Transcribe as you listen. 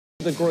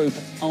The group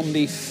on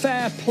the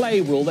fair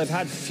play rule. They've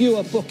had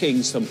fewer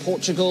bookings than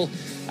Portugal,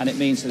 and it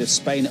means that if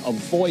Spain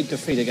avoid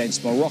defeat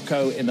against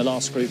Morocco in the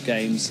last group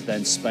games,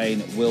 then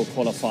Spain will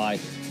qualify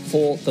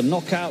for the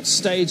knockout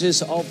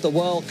stages of the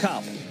World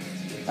Cup.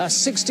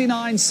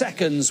 69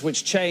 seconds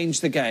which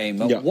changed the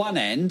game. At one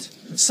end,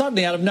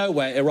 suddenly out of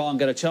nowhere, Iran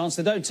get a chance.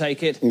 They don't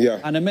take it,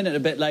 and a minute and a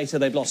bit later,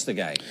 they've lost the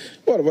game.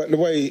 Well, the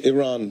way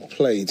Iran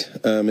played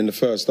in the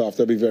first half,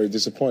 they'll be very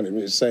disappointed.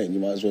 We're saying you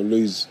might as well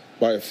lose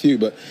by a few,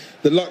 but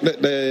the luck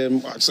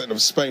that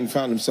Spain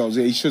found themselves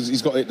here,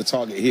 he's got to hit the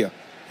target here.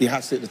 He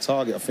has to hit the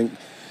target. I think,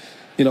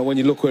 you know, when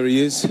you look where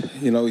he is,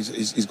 you know,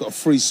 he's got a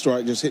free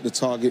strike, just hit the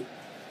target.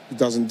 He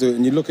doesn't do it.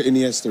 And you look at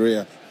Iniesta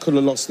here, could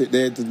have lost it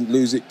there, didn't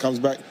lose it, comes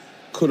back,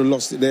 could have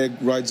lost it there,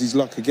 rides his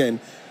luck again.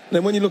 And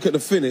then when you look at the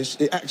finish,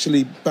 it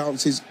actually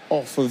bounces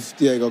off of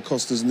Diego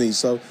Costa's knee.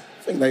 So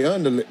I think they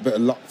earned a little bit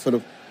of luck for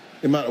the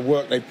amount of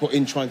work they put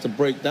in trying to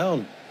break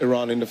down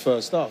Iran in the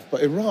first half.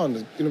 But Iran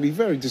is going to be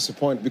very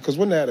disappointed because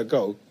when they had a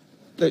go,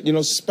 you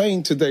know,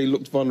 Spain today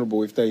looked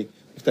vulnerable if they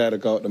had a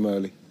go at them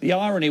early. The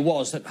irony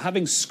was that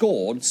having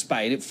scored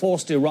Spain, it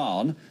forced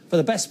Iran for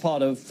the best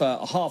part of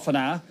half an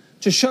hour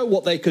to show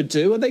what they could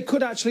do, and they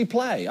could actually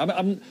play. I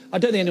don't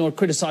think anyone would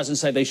criticise and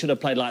say they should have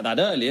played like that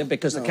earlier,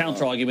 because the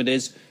counter-argument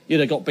is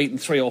you'd have got beaten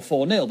 3 or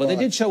 4-0, but they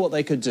did show what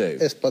they could do.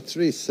 As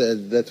Patrice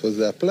said, that was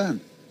their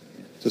plan,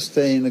 to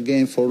stay in the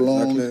game for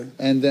long,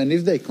 and then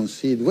if they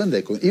concede,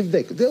 they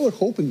were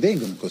hoping they're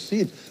going to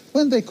concede.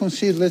 When they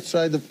concede, let's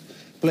try the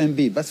plan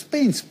B. But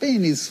Spain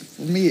is,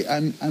 for me,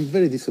 I'm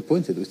very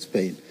disappointed with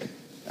Spain.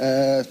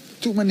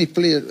 Too many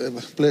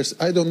players.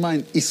 I don't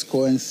mind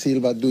Isco and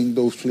Silva doing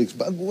those flicks,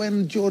 but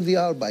when Jordi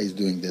Alba is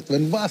doing that,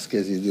 when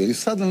Vasquez is doing it,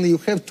 suddenly you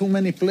have too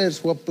many players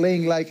who are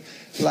playing like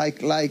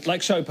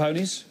show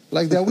ponies.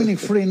 Like they're winning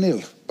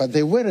 3-0, but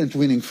they weren't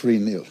winning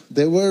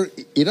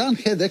 3-0. Iran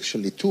had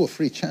actually 2 or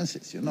 3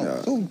 chances, you know.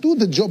 Yeah. So do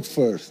the job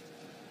first.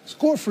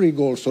 Score 3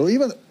 goals,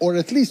 or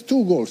at least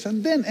 2 goals,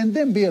 and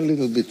then be a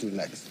little bit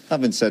relaxed.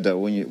 Having said that,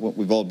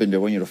 we've all been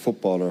there. When you're a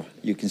footballer,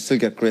 you can still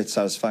get great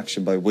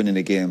satisfaction by winning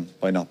a game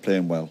by not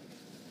playing well.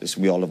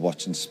 Listen, we all have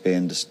watched in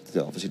Spain.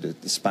 Obviously,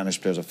 the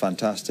Spanish players are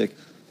fantastic,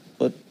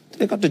 but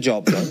they got the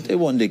job done. They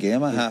won the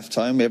game at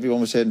half-time.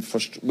 Everyone was saying,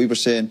 we were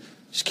saying,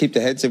 just keep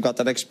the heads. They've got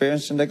that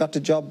experience, and they got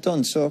the job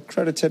done. So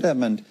credit to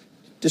them. And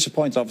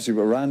disappointed, obviously,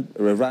 with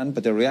Iran,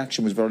 but their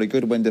reaction was very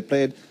good when they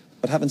played.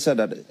 But having said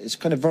that, it's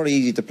kind of very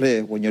easy to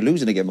play when you're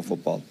losing a game of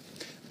football.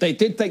 They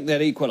did think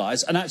they'd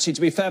equalise, and actually,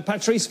 to be fair,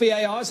 Patrice,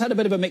 VAR has had a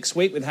bit of a mixed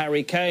week with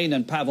Harry Kane,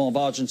 and Pavon of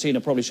Argentina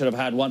probably should have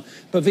had one.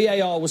 But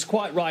VAR was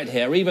quite right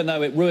here, even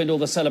though it ruined all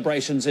the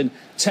celebrations in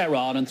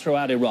Tehran and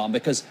throughout Iran,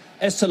 because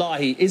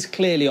Estelahi is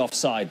clearly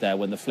offside there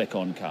when the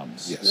flick-on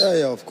comes. Yes.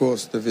 Yeah, of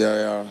course, the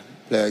VAR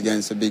play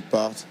against a big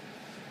part,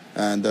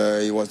 and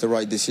it was the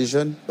right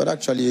decision. But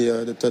actually,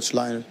 the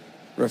touchline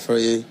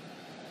referee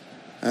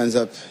ends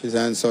up his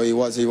hand, so he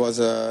was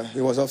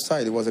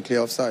offside. It was a clear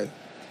offside,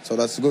 so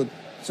that's good.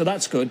 So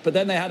that's good. But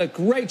then they had a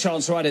great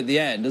chance right at the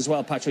end as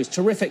well, Patrice.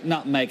 Terrific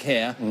nutmeg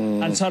here.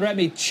 And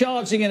Taremi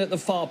charging in at the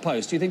far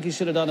post. Do you think he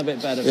should have done a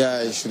bit better?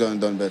 Yeah, he should have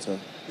done better.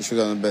 He should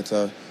have done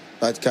better.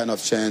 That kind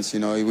of chance, you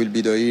know, he will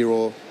be the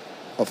hero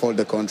of all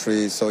the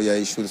countries. So, yeah,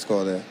 he should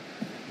score there.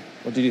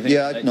 What did you think?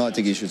 Yeah, no, I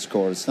think he should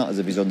score. It's not as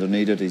if he's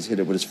underneath it. He's hit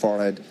it with his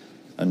forehead.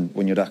 And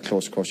when you're that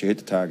close, of course, you hit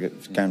the target,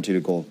 it's guaranteed a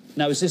goal.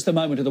 Now, is this the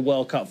moment of the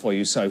World Cup for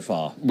you so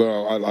far?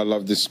 Well, I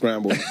love this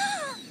scramble.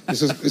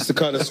 It's the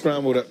kind of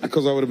scramble that,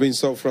 because I would have been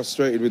so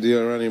frustrated with the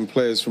Iranian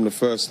players from the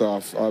first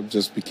half, I'd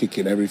just be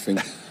kicking everything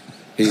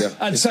here.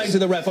 And saying to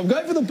the ref, I'm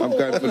going for the ball. I'm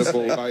going for the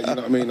ball. Like, you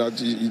know what I mean?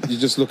 You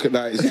just look at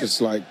that, it's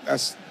just like,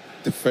 that's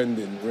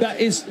defending. Really. That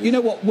is, you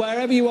know what,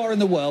 wherever you are in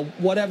the world,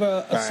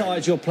 whatever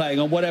side you're playing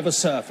on, whatever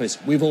surface,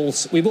 we've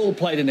all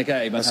played in a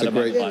game and had a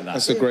moment like that.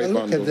 That's a great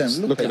bundle.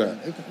 Look at them.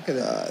 Look at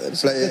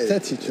that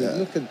attitude.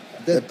 Look at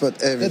that, they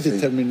put everything. That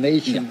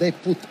determination. They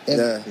put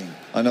everything. Yeah.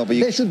 I know, but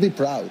they should be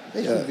proud.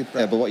 They should be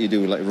proud. Yeah, but what you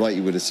do, like Righty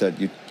would have said,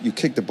 you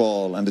kick the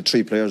ball and the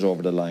 3 players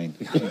over the line.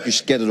 You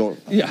should get it over.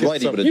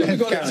 Righty would have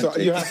done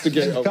it. You have to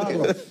get it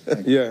over.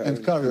 Yeah.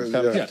 And Carlos.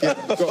 You've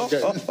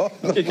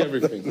got to kick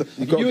everything.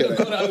 You would have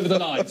got it over the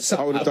line.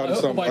 I would have done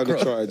something. I would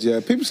have tried, yeah.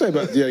 People say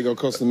about Diego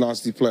Costa,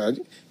 nasty player.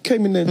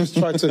 Came in there and just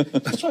tried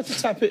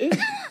to tap it in.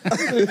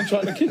 He didn't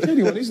try to kick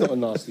anyone. He's not a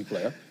nasty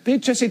player. The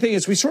interesting thing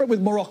is, we saw it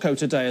with Morocco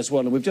today as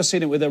well, and we've just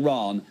seen it with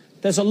Iran.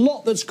 There's a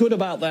lot that's good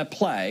about their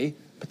play,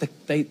 but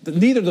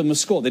neither of them have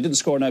scored. They didn't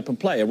score an open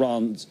play.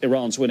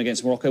 Iran's win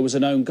against Morocco was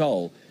an own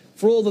goal.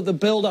 For all that the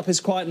build-up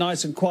is quite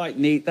nice and quite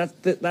neat,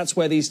 that's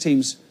where these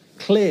teams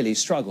clearly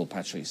struggle,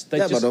 Patrice.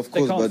 But of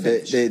course,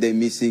 they're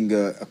missing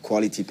a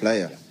quality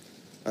player. Yeah.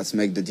 That's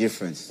make the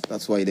difference.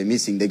 That's why they're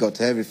missing. They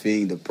got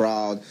everything. They're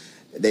proud.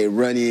 They're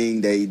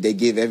running. They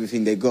give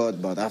everything they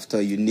got. But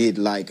after, you need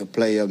like a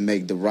player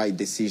make the right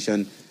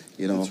decision.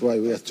 You know. That's why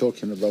we are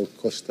talking about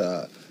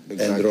Costa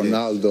and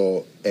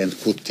Ronaldo and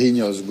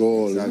Coutinho's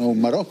goal. Exactly. You know,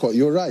 Morocco,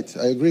 you're right.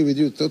 I agree with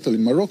you totally.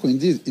 Morocco in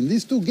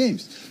these two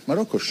games,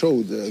 Morocco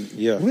showed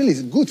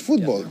really good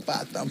football,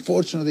 but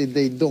unfortunately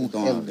they don't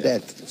have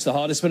that. It's the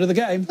hardest bit of the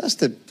game. That's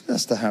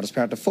the hardest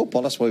part of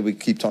football. That's why we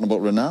keep talking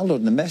about Ronaldo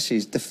and the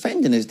Messi's.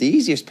 Defending is the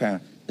easiest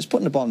part. Just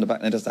putting the ball in the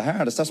back net is the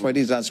hardest. That's why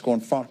these lads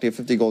scoring 40 or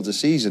 50 goals a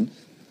season.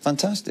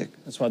 Fantastic.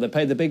 That's why they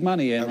paid the big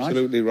money in, right?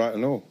 Absolutely right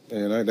and all.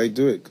 You know, they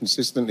do it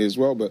consistently as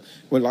well. But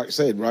when, like I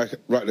said, right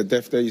at the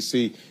death there, you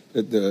see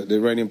the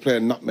Iranian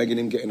player nutmegging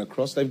him, getting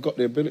across. They've got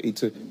the ability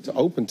to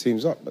open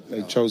teams up, but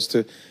they chose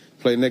to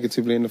play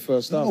negatively in the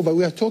first half. No, but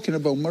we are talking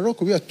about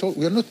Morocco. We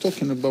are not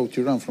talking about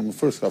Iran from the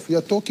first half. We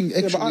are talking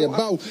actually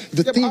about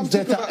the teams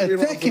that are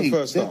attacking.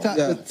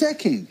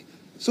 Attacking.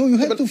 So you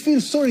have to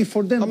feel sorry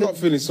for them. I'm not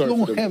feeling sorry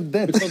for them. Have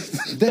that. Because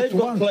they've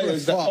got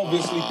players that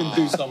obviously can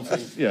do something.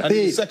 And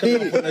in the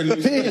second half when they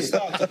lose, they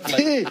start to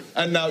play.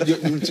 And now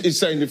you're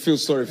saying you feel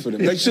sorry for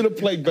them. They should have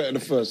played better in the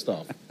first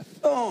half.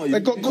 Oh, they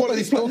got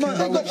quality players.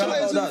 They got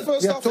players in the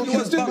first half. I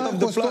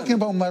was talking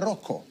about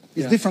Morocco.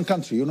 It's a different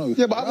country, you know.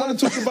 Yeah, but I want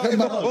to talk about Iran.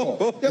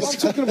 Yeah, but I'm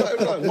talking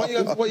about Iran.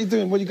 What are you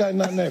doing? What are you going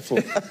down there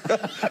for?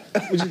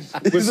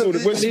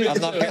 We'll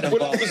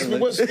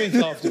speak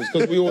afterwards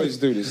because we always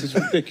do this. It's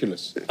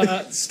ridiculous.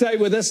 Stay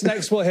with us.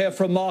 Next we'll hear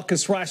from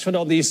Marcus Rashford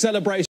on the celebration.